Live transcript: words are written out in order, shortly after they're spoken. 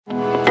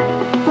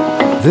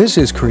This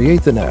is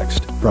Create the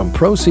Next from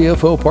Pro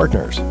CFO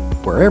Partners,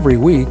 where every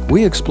week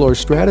we explore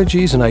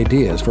strategies and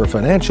ideas for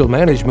financial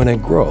management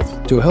and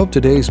growth to help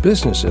today's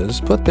businesses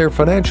put their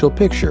financial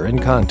picture in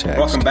context.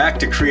 Welcome back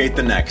to Create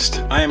the Next.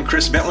 I am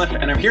Chris Bentliff,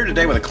 and I'm here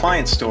today with a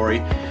client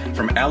story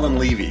from Alan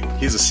Levy.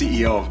 He's the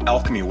CEO of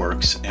Alchemy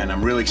Works, and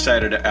I'm really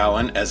excited,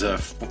 Alan, as a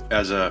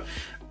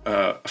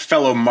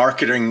fellow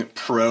marketing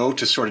pro,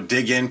 to sort of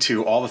dig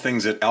into all the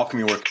things that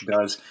Alchemy Works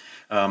does.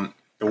 The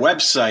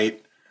website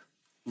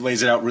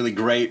lays it out really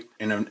great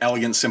in an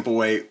elegant, simple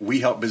way. We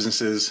help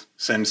businesses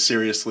send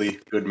seriously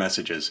good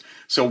messages.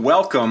 So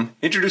welcome.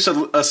 Introduce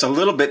us a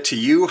little bit to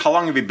you. How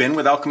long have you been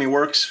with Alchemy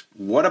Works?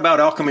 What about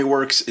Alchemy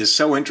Works is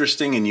so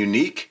interesting and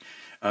unique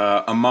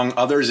among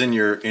others in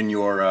your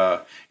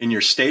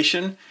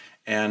station?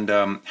 And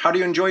how do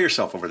you enjoy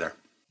yourself over there?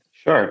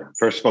 Sure.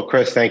 First of all,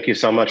 Chris, thank you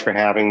so much for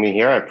having me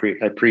here. I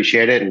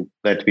appreciate it and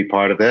glad to be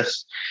part of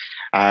this.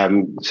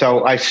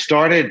 So I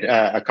started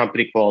a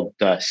company called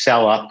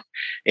SellUp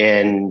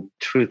in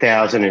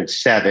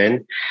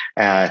 2007.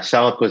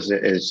 SellUp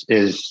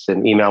is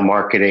an email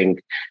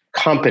marketing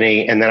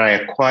company, and then I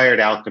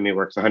acquired Alchemy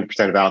Works,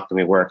 100% of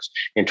Alchemy Works,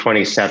 in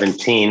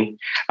 2017,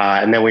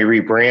 and then we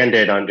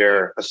rebranded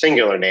under a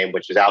singular name,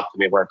 which is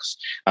Alchemy Works,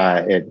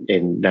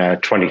 in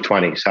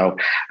 2020. So,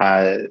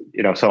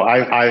 so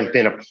I've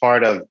been a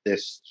part of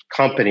this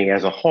company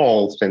as a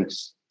whole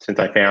since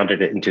I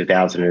founded it in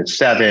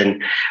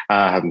 2007.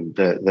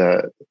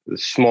 The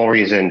small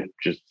reason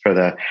just for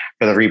the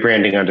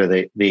rebranding under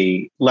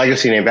the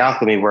legacy name of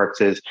Alchemy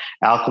Works is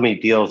Alchemy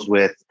deals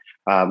with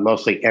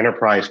mostly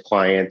enterprise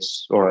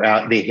clients, or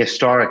the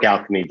historic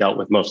Alchemy dealt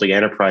with mostly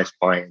enterprise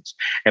clients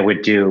and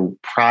would do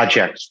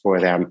projects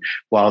for them,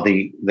 while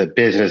the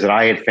business that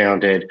I had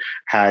founded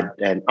had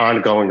an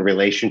ongoing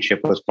relationship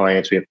with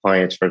clients. We have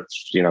clients for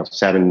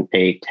 7,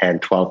 8, 10,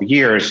 12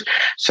 years.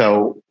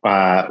 So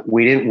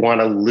we didn't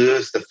want to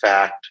lose the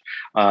fact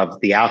of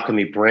the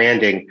Alchemy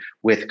branding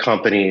with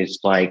companies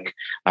like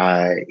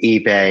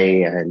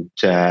eBay and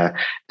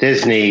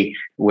Disney,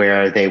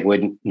 where they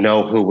wouldn't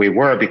know who we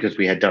were because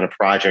we had done a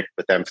project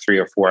with them 3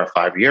 or 4 or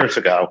 5 years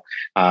ago.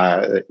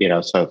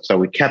 So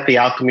we kept the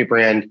Alchemy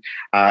brand,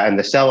 and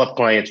the SellUp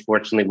clients,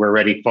 fortunately, were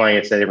already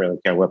clients. They didn't really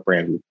care what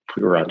brand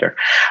we were under.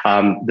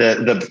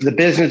 The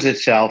business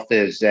itself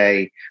is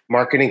a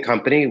marketing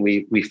company.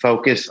 We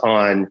focus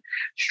on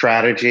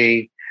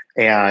strategy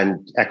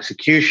and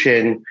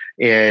execution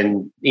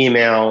in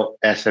email,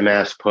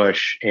 SMS,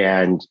 push,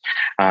 and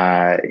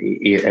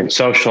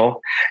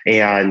social.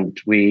 And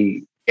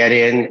we get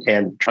in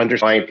and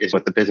understand is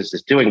what the business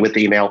is doing with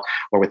email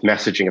or with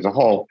messaging as a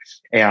whole,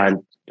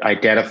 and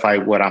identify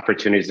what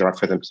opportunities there are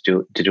for them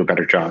to do a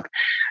better job.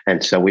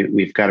 And so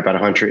we've got about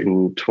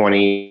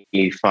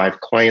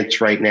 125 clients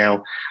right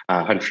now,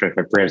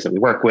 125 brands that we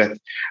work with.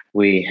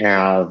 We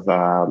have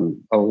a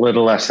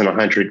little less than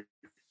 100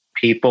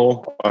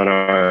 people on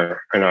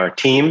our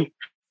team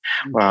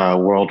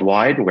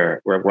worldwide. We're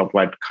a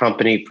worldwide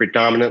company,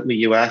 predominantly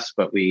U.S.,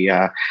 but we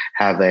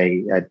have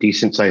a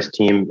decent sized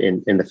team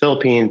in the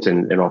Philippines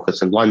and an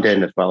office in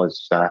London, as well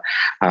as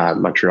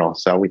Montreal.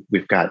 So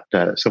we've got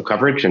some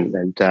coverage, and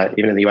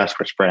even in the U.S.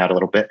 we're spread out a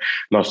little bit,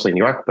 mostly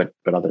New York, but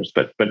others.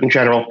 But in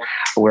general,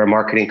 we're a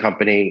marketing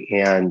company,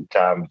 and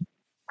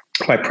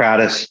my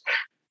proudest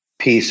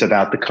piece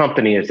about the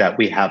company is that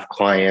we have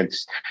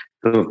clients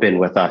who have been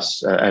with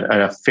us, and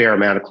a fair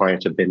amount of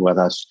clients have been with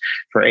us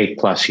for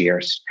 8+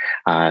 years.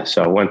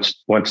 So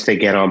once they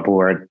get on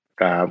board,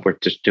 we're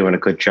just doing a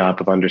good job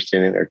of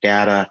understanding their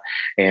data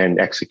and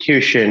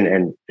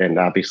execution, and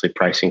obviously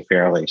pricing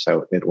fairly,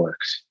 so it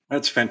works.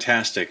 That's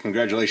fantastic.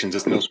 Congratulations.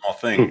 It's no small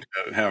thing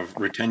to have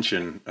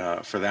retention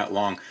for that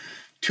long.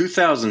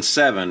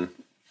 2007,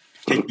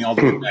 take me all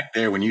the way back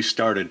there when you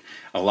started,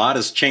 a lot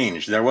has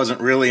changed. There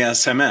wasn't really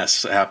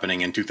SMS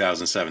happening in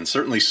 2007,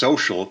 certainly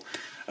social.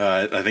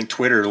 I think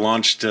Twitter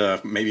launched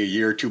maybe a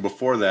year or two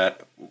before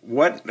that.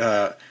 What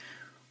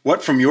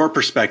from your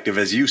perspective,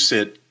 as you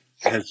sit,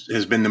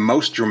 has been the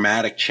most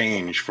dramatic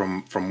change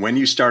from when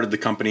you started the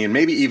company, and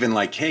maybe even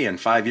like, hey, in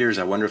 5 years,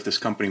 I wonder if this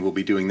company will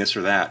be doing this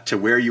or that, to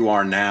where you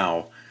are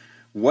now?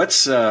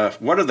 What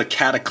are the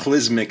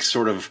cataclysmic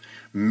sort of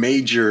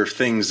major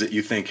things that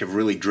you think have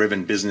really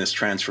driven business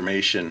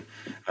transformation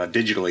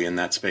digitally in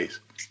that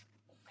space?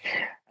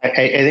 I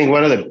think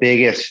one of the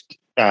biggest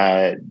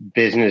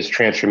business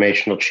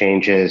transformational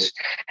changes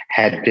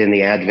had been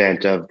the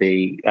advent of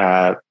the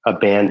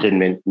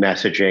abandonment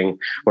messaging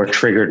or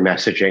triggered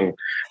messaging,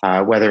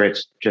 whether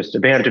it's just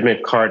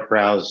abandonment, cart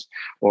browse,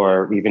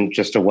 or even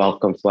just a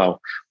welcome flow.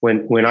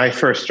 When I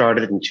first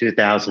started in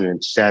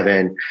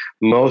 2007,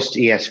 most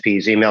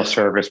ESPs, email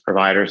service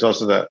providers,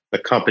 those are the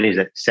companies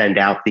that send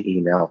out the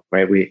email,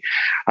 right? We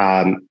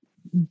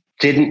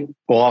didn't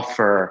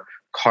offer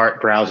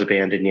cart browse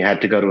abandon. You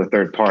had to go to a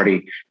third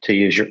party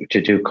to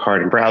do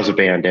cart and browse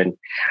abandon,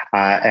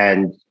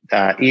 and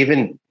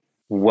even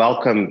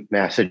welcome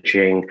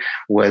messaging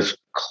was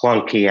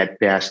clunky at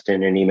best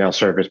in an email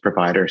service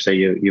provider. So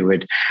you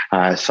would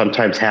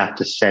sometimes have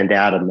to send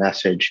out a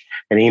message,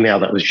 an email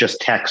that was just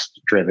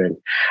text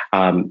driven.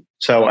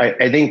 So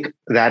I think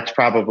that's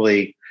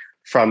probably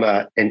from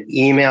an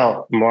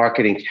email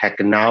marketing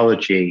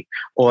technology,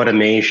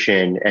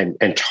 automation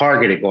and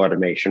targeting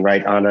automation,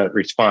 right? On a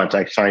response,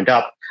 I signed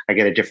up, I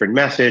get a different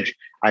message.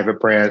 I have a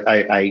brand,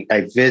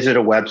 I visit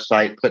a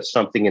website, put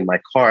something in my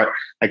cart,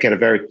 I get a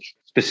very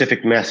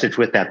specific message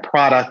with that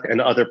product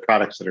and other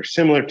products that are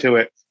similar to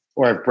it.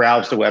 Or I've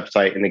browsed the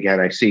website, and again,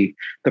 I see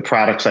the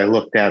products I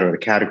looked at or the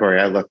category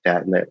I looked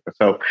at. And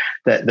so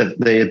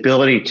the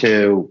ability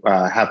to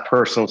have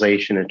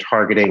personalization and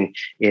targeting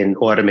in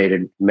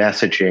automated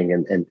messaging,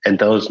 and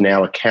those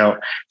now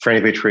account for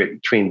anywhere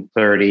between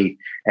 30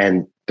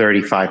 and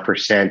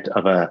 35%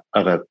 of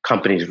a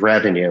company's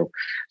revenue.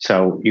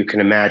 So you can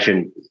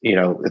imagine,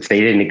 if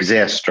they didn't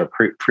exist or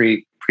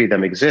pre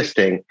them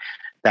existing,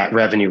 that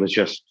revenue was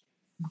just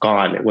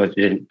gone.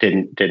 It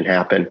didn't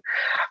happen.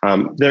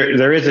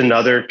 There is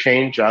another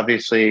change.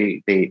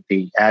 Obviously,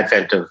 the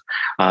advent of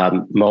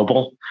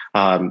mobile,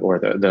 or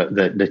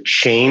the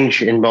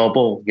change in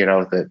mobile.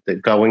 The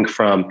going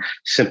from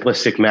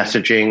simplistic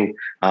messaging,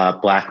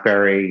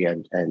 BlackBerry,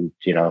 and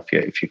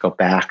if you go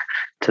back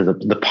to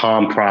the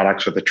Palm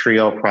products or the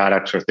Trio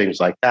products or things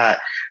like that.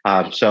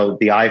 So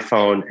the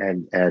iPhone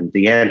and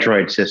the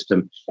Android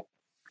system,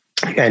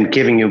 and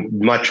giving you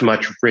much,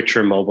 much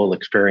richer mobile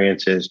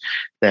experiences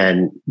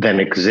than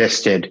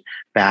existed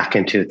back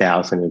in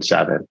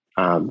 2007.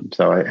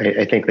 So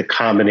I think the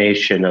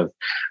combination of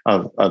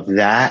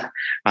that,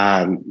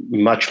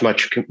 much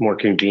more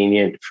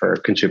convenient for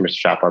consumers to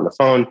shop on the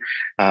phone,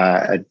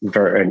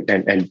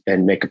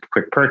 and make a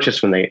quick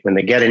purchase when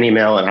they get an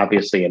email, and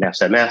obviously an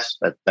SMS.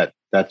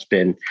 That's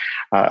been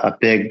a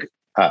big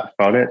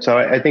component. So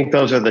I think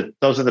those are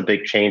the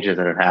big changes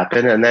that have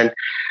happened. And then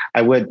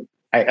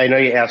I know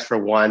you asked for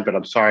one, but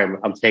I'm sorry,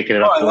 I'm taking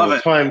it up all the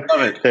time. I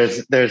love it.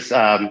 There's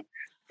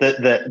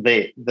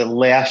the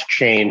last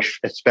change,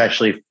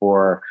 especially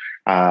for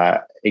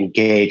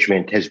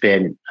engagement, has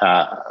been,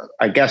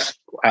 I guess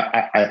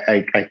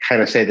I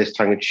kind of say this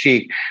tongue in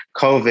cheek,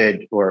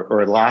 COVID or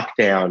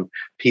lockdown.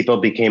 People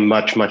became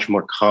much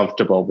more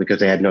comfortable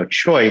because they had no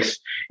choice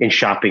in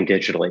shopping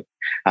digitally.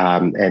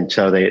 And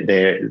so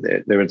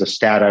there was a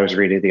stat I was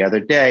reading the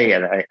other day,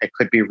 and I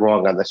could be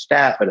wrong on the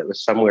stat, but it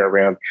was somewhere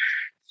around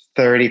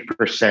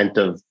 30%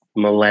 of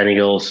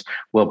millennials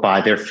will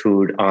buy their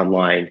food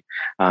online,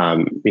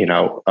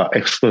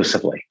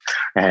 exclusively.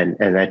 And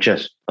that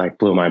just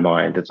blew my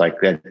mind. It's like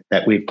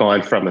that we've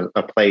gone from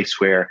a place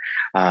where,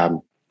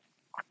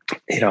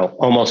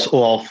 almost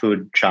all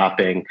food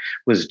shopping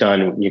was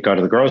done when you go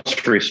to the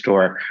grocery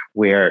store,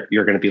 where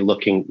you're going to be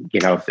looking,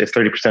 if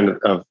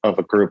 30% of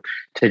a group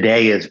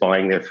today is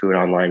buying their food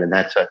online, and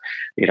that's that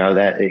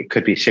it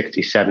could be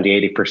 60,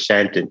 70,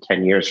 80% in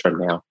 10 years from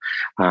now.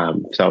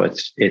 So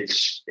it's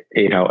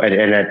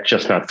and that's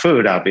just not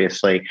food,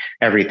 obviously.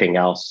 Everything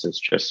else is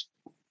just,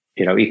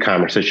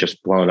 e-commerce has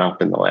just blown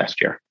up in the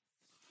last year.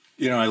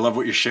 I love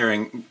what you're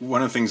sharing.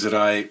 One of the things that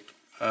I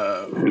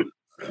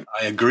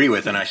agree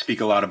with, and I speak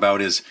a lot about,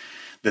 is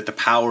that the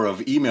power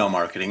of email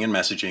marketing and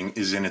messaging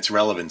is in its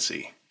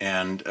relevancy,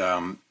 and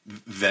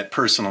that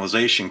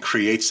personalization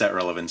creates that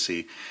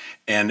relevancy.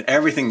 And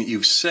everything that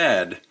you've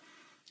said,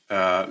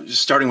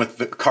 starting with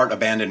the cart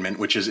abandonment,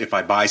 which is if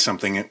I buy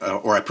something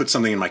or I put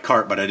something in my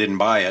cart but I didn't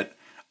buy it,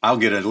 I'll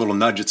get a little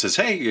nudge that says,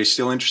 hey, you're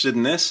still interested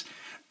in this?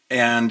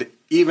 And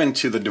even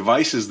to the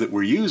devices that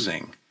we're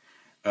using,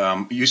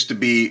 used to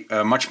be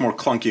a much more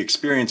clunky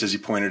experience, as you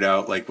pointed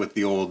out, like with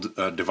the old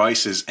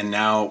devices, and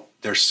now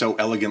they're so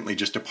elegantly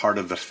just a part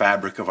of the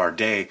fabric of our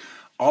day.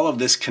 All of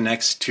this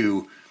connects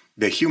to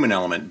the human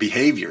element,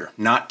 behavior,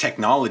 not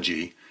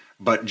technology,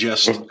 but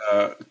just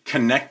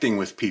connecting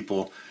with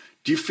people.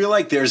 Do you feel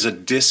like there's a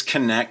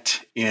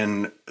disconnect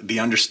in the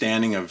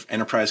understanding of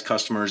enterprise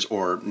customers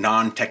or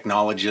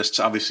non-technologists?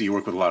 Obviously, you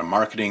work with a lot of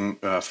marketing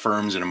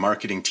firms and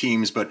marketing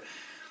teams, but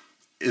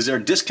is there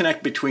a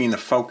disconnect between the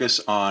focus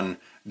on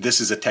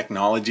this is a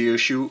technology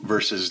issue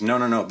versus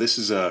no, this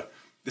is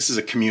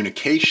a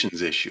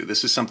communications issue.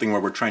 This is something where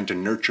we're trying to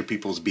nurture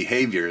people's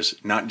behaviors,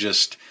 not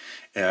just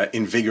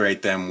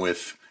invigorate them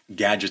with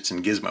gadgets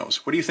and gizmos.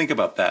 What do you think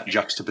about that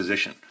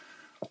juxtaposition?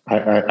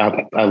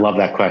 I love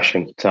that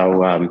question.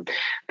 So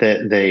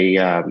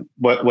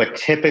what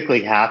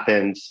typically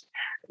happens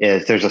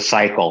is there's a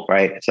cycle,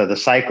 right? So the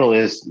cycle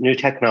is new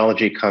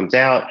technology comes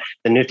out.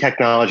 The new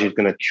technology is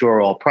going to cure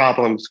all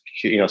problems,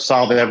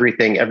 solve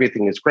everything.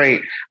 Everything is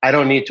great. I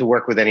don't need to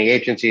work with any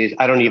agencies.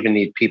 I don't even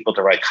need people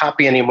to write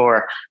copy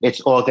anymore.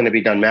 It's all going to be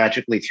done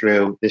magically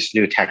through this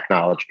new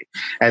technology.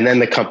 And then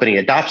the company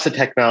adopts the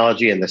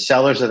technology, and the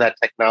sellers of that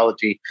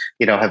technology,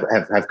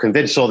 have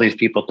convinced all these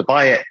people to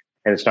buy it,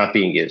 and it's not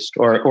being used,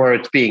 or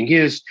it's being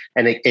used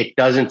and it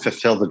doesn't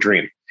fulfill the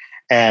dream.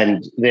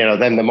 And,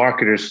 then the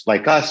marketers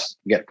like us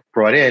get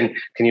brought in.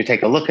 Can you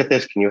take a look at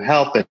this? Can you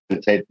help?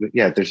 And say,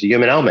 yeah, there's a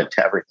human element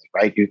to everything,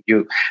 right?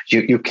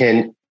 You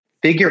can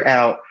figure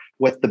out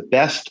what the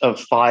best of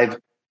 5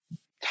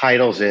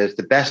 titles is,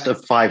 the best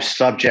of 5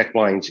 subject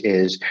lines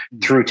is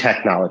through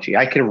technology.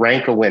 I can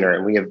rank a winner,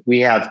 and we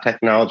have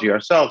technology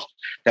ourselves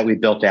that we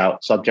built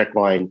out,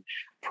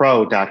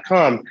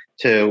 subjectlinepro.com,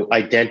 to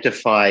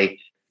identify,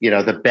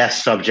 the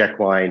best subject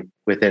line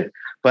within.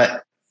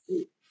 But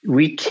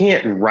we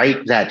can't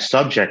write that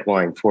subject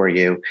line for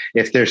you.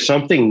 If there's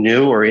something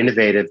new or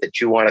innovative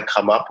that you want to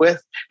come up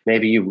with,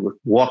 maybe you were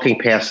walking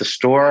past a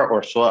store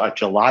or saw a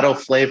gelato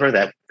flavor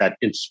that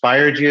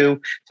inspired you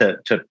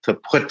to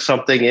put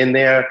something in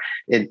there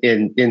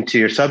into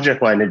your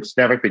subject line that's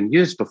never been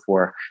used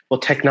before. Well,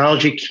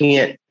 technology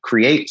can't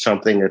create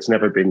something that's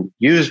never been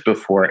used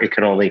before. It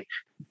can only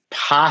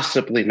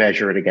possibly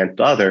measure it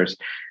against others,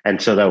 and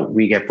so that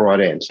we get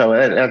brought in. So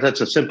that's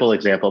a simple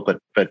example,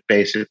 but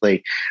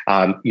basically,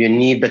 you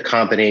need the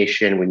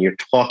combination when you're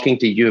talking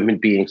to human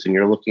beings and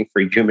you're looking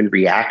for human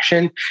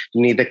reaction.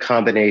 You need the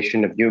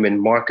combination of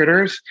human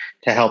marketers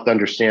to help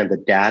understand the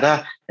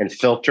data and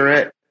filter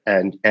it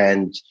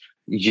and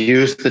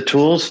use the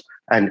tools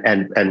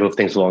and move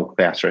things along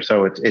faster.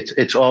 So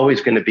it's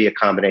always going to be a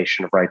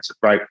combination of right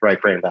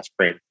brain, left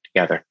brain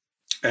together.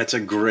 That's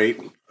a great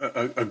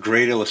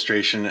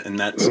illustration, and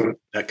that's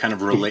that kind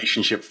of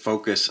relationship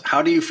focus.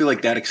 How do you feel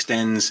like that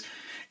extends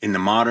in the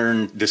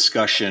modern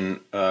discussion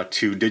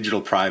to digital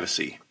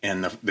privacy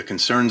and the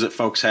concerns that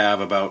folks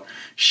have about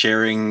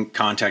sharing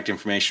contact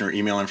information or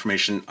email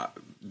information?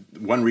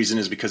 One reason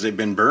is because they've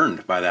been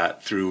burned by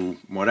that through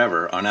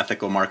whatever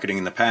unethical marketing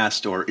in the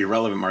past or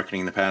irrelevant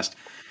marketing in the past.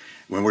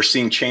 When we're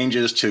seeing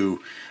changes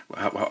to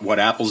what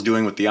Apple's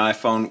doing with the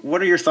iPhone,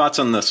 what are your thoughts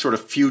on the sort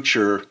of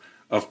future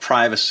of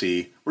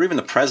privacy, or even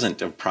the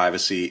present of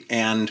privacy,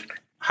 and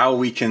how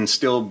we can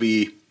still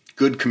be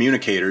good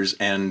communicators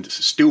and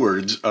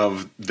stewards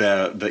of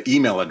the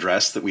email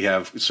address that we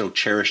have so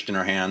cherished in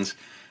our hands,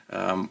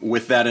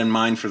 with that in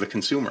mind for the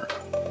consumer?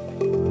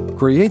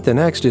 Create the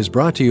Next is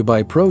brought to you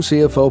by Pro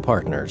CFO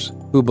Partners,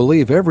 who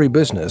believe every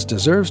business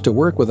deserves to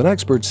work with an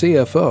expert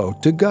CFO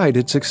to guide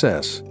its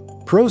success.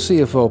 Pro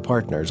CFO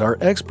Partners are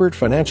expert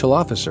financial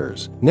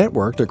officers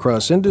networked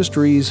across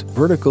industries,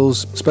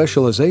 verticals,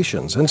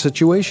 specializations, and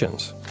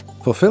situations.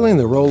 Fulfilling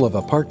the role of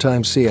a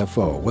part-time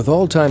CFO with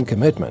all-time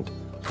commitment,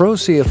 Pro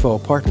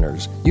CFO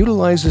Partners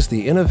utilizes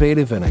the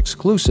innovative and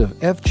exclusive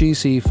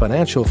FGC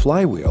Financial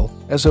Flywheel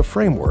as a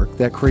framework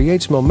that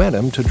creates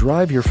momentum to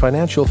drive your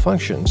financial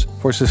functions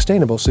for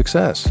sustainable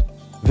success.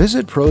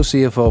 Visit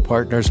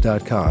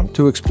ProCFOPartners.com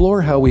to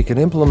explore how we can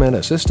implement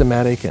a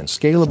systematic and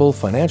scalable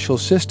financial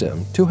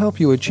system to help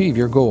you achieve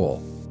your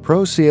goal.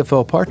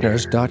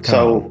 ProCFOPartners.com.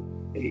 So,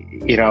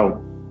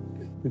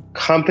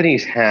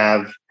 companies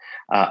have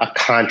a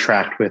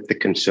contract with the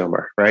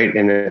consumer, right?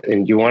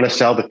 And you want to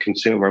sell the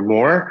consumer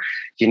more,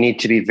 you need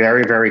to be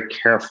very, very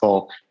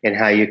careful in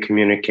how you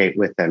communicate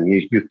with them.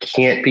 You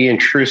can't be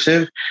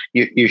intrusive.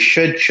 You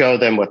should show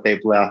them what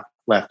they've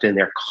left in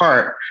their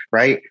cart,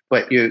 right?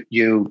 But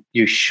you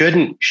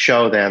shouldn't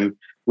show them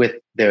with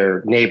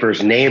their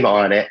neighbor's name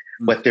on it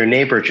what their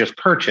neighbor just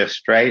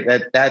purchased, right?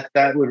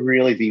 That would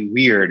really be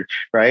weird,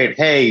 right?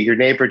 Hey, your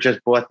neighbor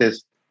just bought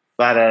this,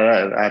 I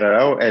don't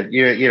know, and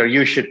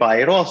you should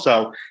buy it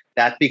also.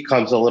 That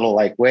becomes a little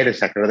like, wait a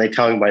second, are they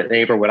telling my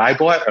neighbor what I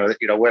bought? Or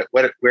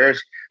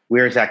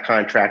where's that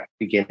contract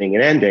beginning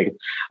and ending?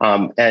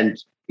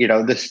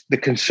 The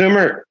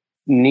consumer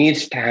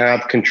needs to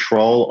have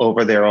control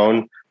over their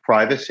own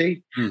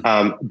privacy,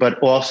 but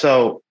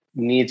also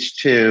needs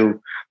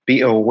to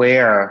be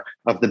aware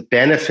of the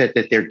benefit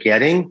that they're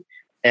getting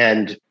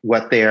and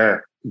what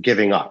they're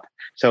giving up.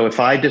 So if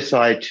I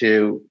decide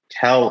to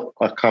tell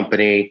a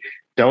company,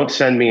 don't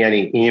send me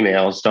any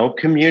emails, don't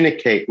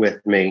communicate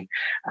with me,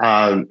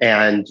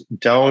 and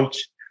don't,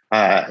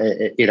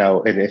 and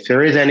if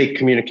there is any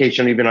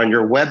communication even on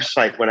your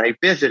website when I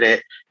visit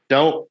it,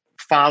 don't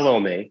follow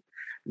me,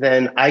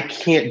 then I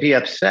can't be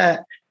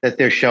upset that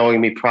they're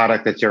showing me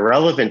product that's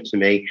irrelevant to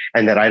me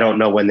and that I don't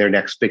know when their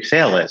next big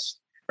sale is,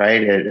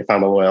 right? And if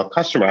I'm a loyal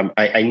customer,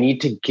 I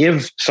need to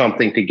give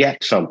something to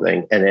get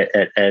something.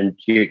 And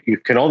you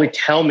can only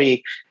tell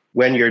me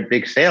when your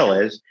big sale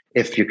is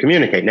if you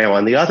communicate. Now,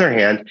 on the other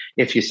hand,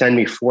 if you send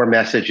me 4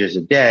 messages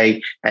a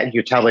day and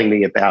you're telling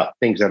me about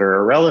things that are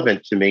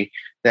irrelevant to me,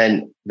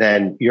 then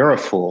you're a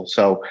fool.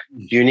 So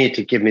you need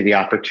to give me the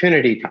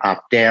opportunity to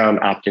opt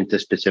down, opt into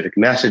specific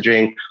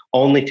messaging,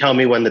 only tell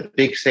me when the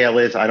big sale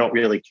is. I don't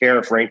really care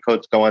if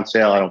raincoats go on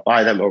sale. I don't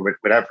buy them or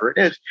whatever it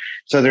is.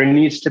 So there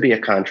needs to be a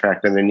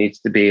contract and there needs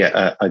to be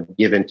a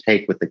give and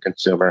take with the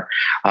consumer.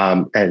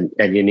 And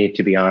you need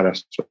to be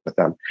honest with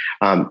them.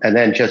 And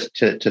then just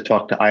to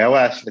talk to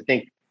iOS, I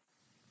think,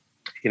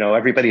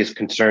 everybody is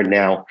concerned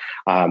now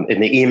in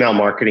the email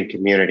marketing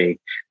community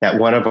that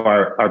one of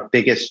our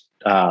biggest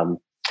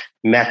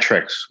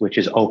metrics, which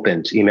is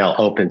email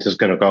opens, is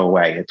going to go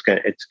away.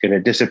 It's going to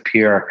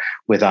disappear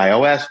with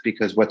iOS,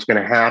 because what's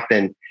going to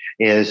happen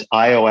is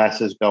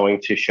iOS is going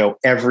to show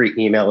every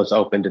email is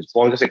opened as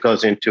long as it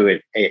goes into an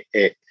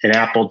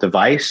Apple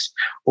device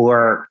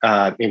or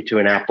into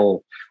an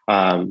Apple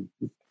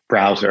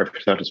browser,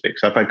 so to speak.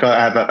 So if I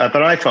have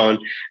an iPhone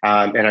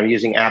and I'm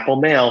using Apple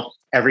Mail,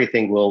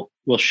 everything will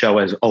show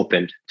as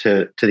opened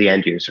to the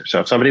end user. So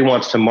if somebody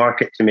wants to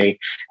market to me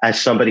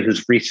as somebody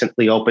who's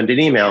recently opened an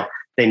email,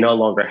 they no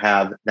longer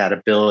have that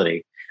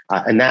ability.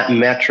 And that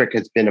metric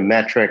has been a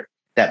metric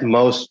that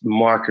most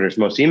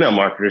email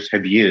marketers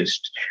have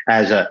used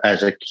as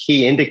a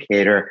key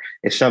indicator.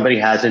 If somebody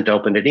hasn't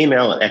opened an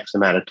email in X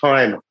amount of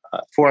time,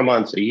 4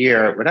 months, a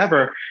year,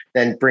 whatever,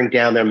 then bring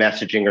down their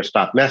messaging or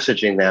stop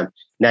messaging them.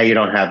 Now you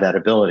don't have that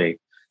ability.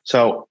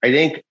 So I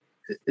think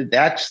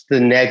that's the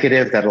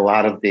negative that a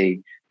lot of the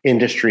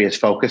industry is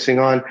focusing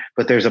on,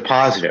 but there's a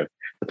positive.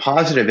 The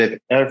positive, if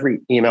every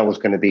email was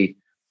going to be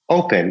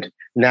opened,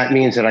 and that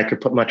means that I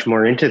could put much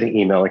more into the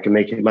email. I can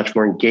make it much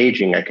more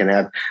engaging. I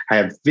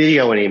have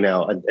video in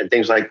email and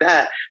things like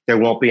that. There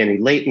won't be any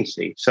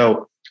latency.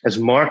 So as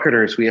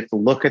marketers, we have to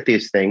look at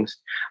these things.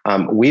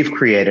 We've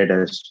created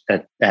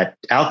at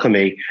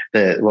Alchemy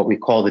what we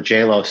call the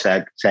JLO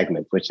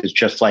segment, which is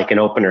just like an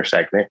opener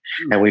segment.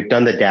 And we've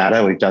done the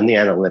data, we've done the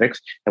analytics,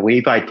 and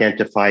we've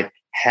identified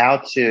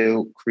how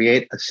to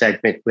create a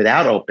segment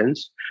without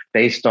opens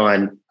based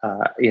on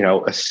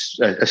a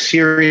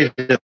series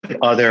of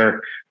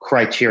other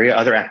criteria,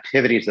 other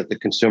activities that the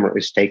consumer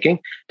is taking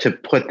to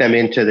put them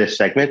into this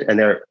segment, and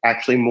they're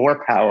actually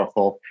more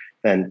powerful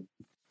than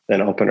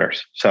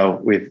openers.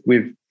 So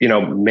we've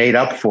made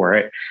up for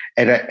it,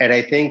 and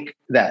I think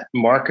that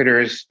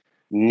marketers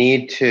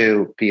need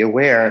to be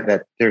aware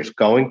that there's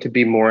going to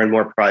be more and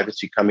more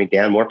privacy coming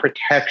down, more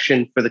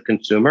protection for the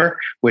consumer,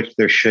 which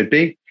there should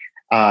be.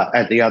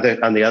 On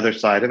the other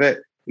side of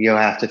it, you'll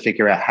have to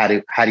figure out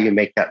how do you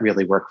make that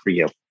really work for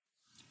you.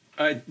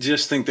 I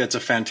just think that's a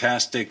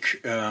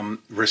fantastic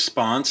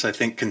response. I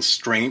think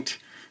constraint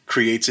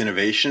creates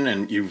innovation,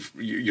 and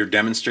you're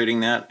demonstrating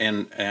that.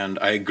 And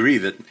I agree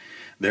that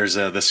there's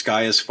a the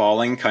sky is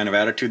falling kind of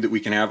attitude that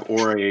we can have,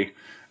 or a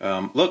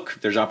look,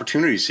 there's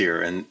opportunities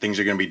here, and things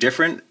are going to be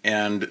different.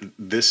 And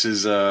this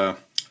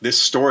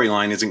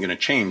storyline isn't going to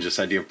change. This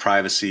idea of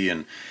privacy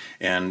and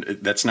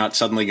that's not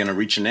suddenly going to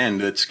reach an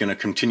end. It's going to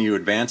continue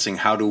advancing.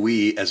 How do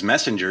we, as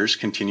messengers,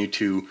 continue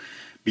to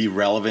be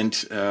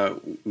relevant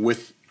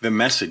with the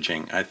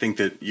messaging? I think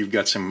that you've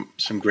got some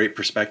great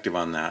perspective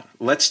on that.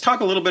 Let's talk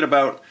a little bit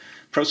about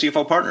Pro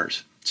CFO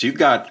Partners. So you've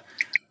got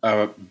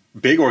a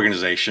big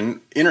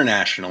organization,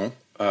 international,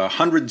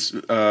 hundreds,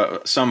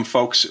 some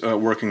folks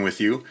working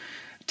with you,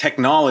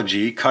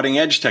 technology, cutting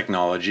edge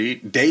technology,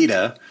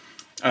 data.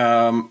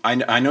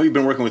 I know you've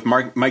been working with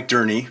Mike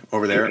Durney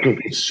over there,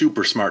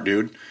 super smart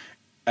dude.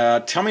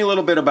 Tell me a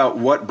little bit about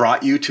what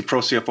brought you to Pro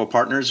CFO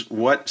Partners.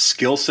 What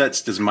skill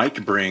sets does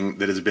Mike bring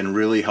that has been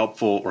really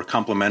helpful or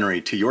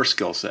complementary to your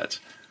skill sets?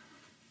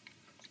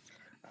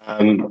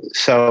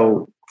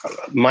 So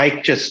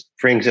Mike just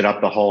brings it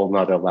up a whole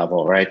nother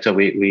level, right? So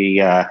we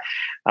have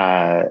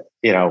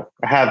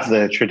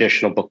the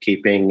traditional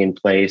bookkeeping in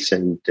place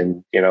and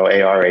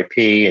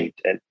ARAP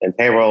and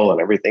payroll and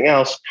everything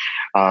else,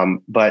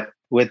 but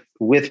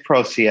with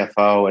Pro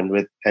CFO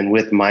and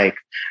with Mike,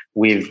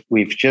 we've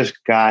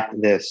just got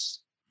this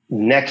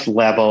next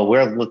level.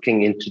 We're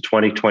looking into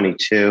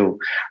 2022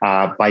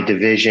 by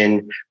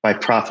division, by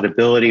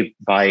profitability,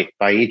 by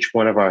each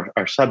one of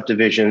our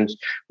subdivisions.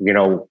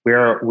 Where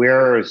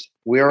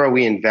are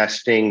we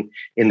investing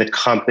in the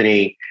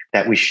company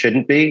that we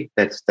shouldn't be?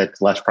 That's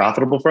less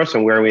profitable for us,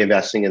 and where are we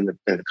investing in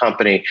the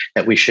company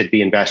that we should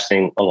be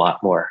investing a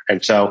lot more?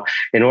 And so,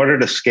 in order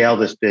to scale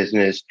this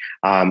business,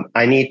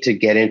 I need to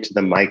get into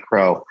the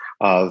micro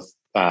of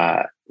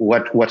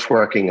what's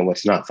working and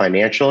what's not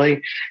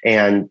financially.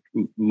 And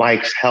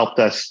Mike's helped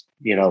us,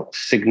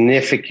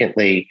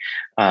 significantly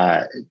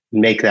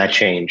make that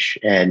change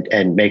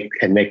and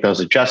make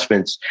those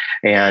adjustments,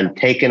 and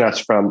taken us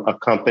from a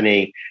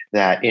company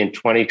that in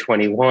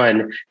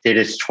 2021 did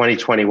its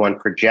 2021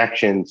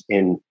 projections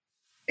in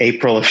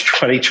April of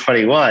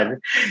 2021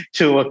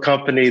 to a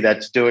company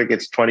that's doing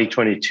its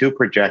 2022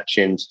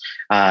 projections,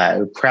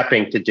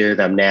 prepping to do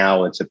them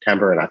now in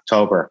September and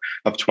October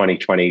of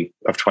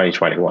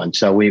 2021.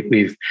 So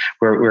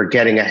we're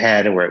getting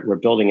ahead, and we're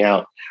building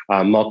out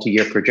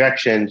multi-year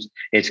projections.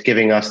 It's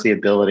giving us the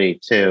ability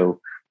to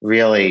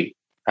really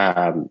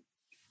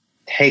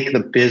take the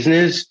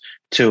business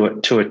to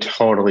a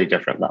totally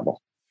different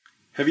level.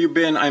 Have you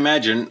been, I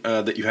imagine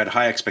that you had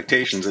high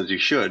expectations, as you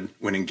should,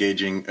 when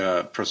engaging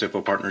Pro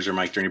CFO Partners or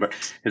Mike Durney, but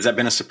has that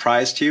been a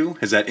surprise to you?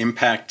 Has that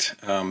impact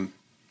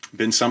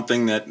been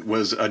something that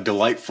was a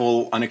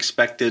delightful,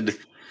 unexpected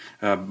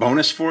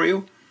bonus for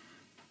you?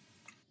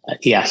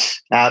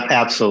 Yes,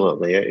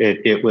 absolutely.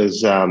 It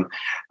was, I'll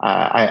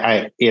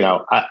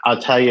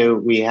tell you,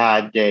 we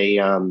had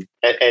you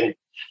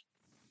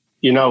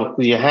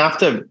have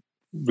to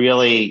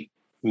really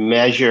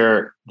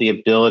measure the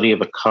ability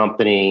of a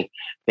company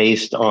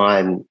based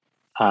on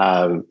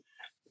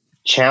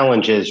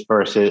challenges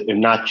versus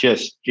not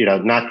just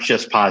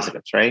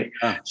positives, right?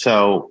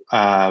 So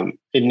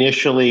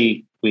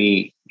initially,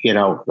 we,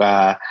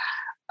 Nelson,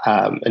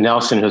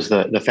 who's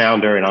the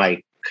founder, and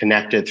I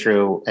connected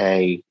through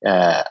a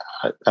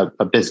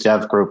a biz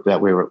dev group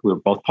that we were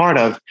both part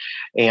of.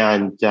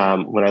 And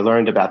when I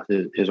learned about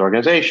his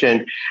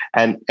organization,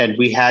 and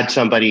we had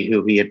somebody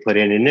who he had put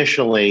in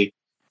initially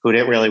who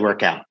didn't really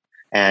work out.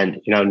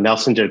 And,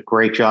 Nelson did a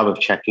great job of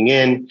checking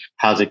in.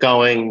 How's it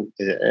going?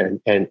 And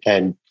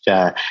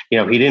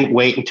he didn't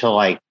wait until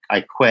I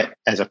quit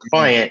as a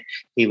client.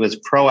 He was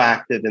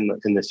proactive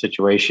in the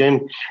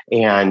situation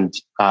and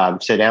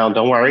said, Alan,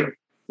 don't worry,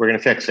 we're going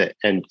to fix it.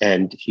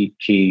 And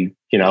he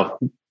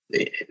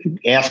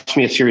asked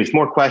me a series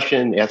more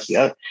questions,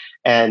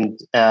 and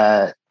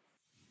I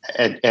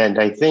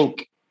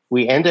think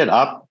we ended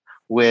up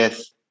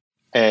with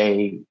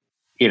a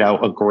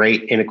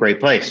great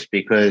place,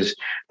 because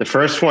the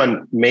first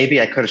one,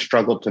 maybe I could have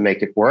struggled to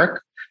make it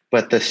work,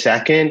 but the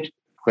second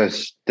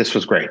this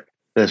was great.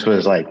 This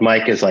was like,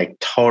 Mike is like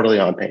totally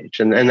on page.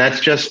 And that's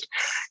just,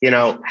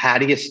 how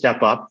do you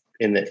step up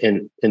in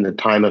the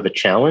time of a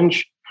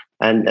challenge?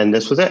 And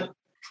this was it.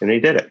 And he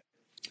did it.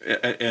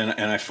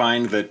 And I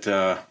find that,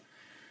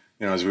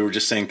 as we were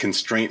just saying,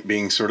 constraint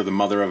being sort of the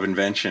mother of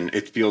invention,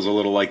 it feels a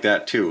little like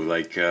that too.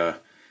 Like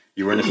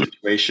you were in a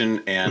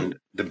situation, and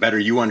the better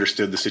you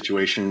understood the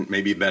situation,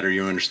 maybe better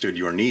you understood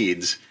your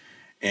needs.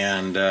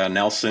 And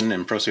Nelson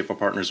and Pro CFO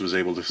Partners was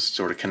able to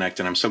sort of connect.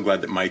 And I'm so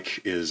glad that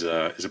Mike is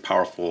a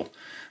powerful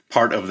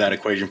part of that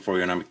equation for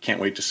you. And I can't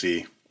wait to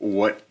see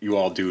what you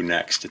all do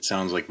next. It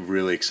sounds like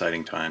really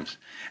exciting times.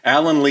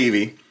 Alan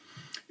Levy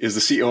is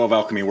the CEO of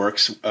Alchemy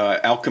Works.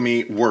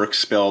 Alchemy Works,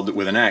 spelled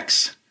with an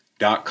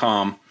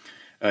X.com.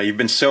 You've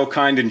been so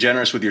kind and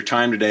generous with your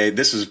time today.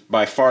 This is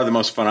by far the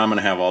most fun I'm going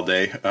to have all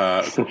day.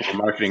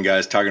 Marketing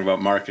guys talking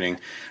about marketing.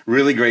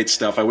 Really great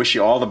stuff. I wish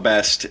you all the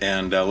best,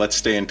 and let's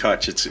stay in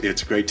touch.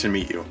 It's great to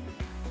meet you.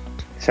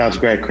 Sounds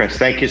great, Chris.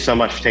 Thank you so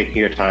much for taking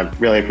your time.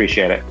 Really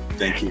appreciate it.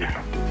 Thank you.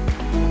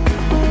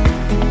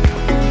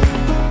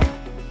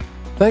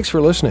 Thanks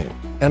for listening,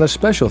 and a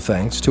special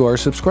thanks to our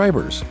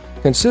subscribers.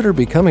 Consider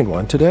becoming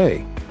one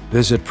today.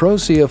 Visit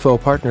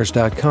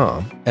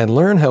ProCFOPartners.com and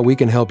learn how we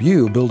can help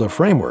you build a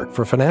framework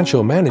for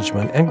financial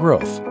management and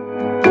growth.